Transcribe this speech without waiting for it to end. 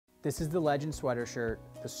This is the Legend sweater shirt,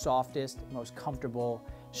 the softest, most comfortable,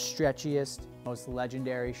 stretchiest, most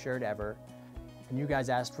legendary shirt ever. And you guys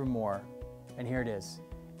asked for more, and here it is.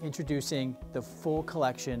 Introducing the full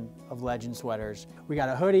collection of Legend sweaters. We got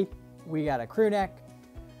a hoodie, we got a crew neck,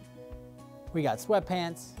 we got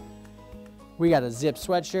sweatpants, we got a zip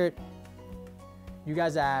sweatshirt. You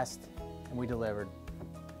guys asked, and we delivered.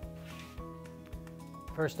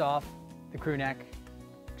 First off, the crew neck,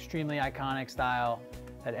 extremely iconic style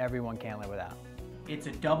that everyone can't live without. It's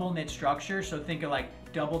a double knit structure, so think of like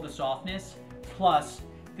double the softness, plus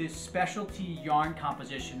this specialty yarn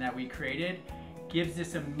composition that we created gives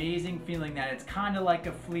this amazing feeling that it's kind of like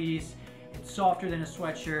a fleece, it's softer than a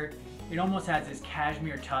sweatshirt, it almost has this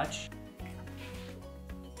cashmere touch.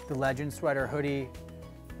 The Legend sweater hoodie,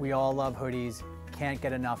 we all love hoodies, can't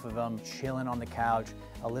get enough of them, chilling on the couch,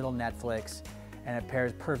 a little Netflix, and it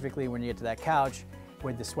pairs perfectly when you get to that couch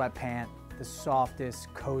with the sweatpant, the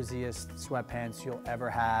softest, coziest sweatpants you'll ever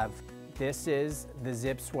have. This is the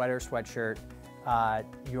zip sweater sweatshirt,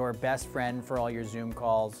 your best friend for all your Zoom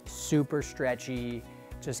calls. Super stretchy,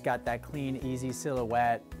 just got that clean, easy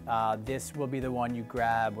silhouette. This will be the one you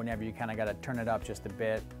grab whenever you kind of got to turn it up just a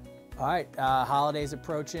bit. All right, holidays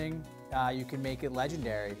approaching. You can make it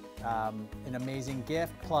legendary. An amazing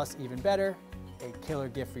gift, plus even better, a killer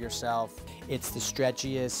gift for yourself. It's the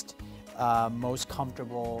stretchiest, most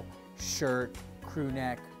comfortable shirt, crew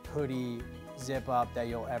neck, hoodie, zip up that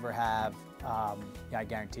you'll ever have. Yeah, I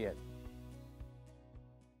guarantee it.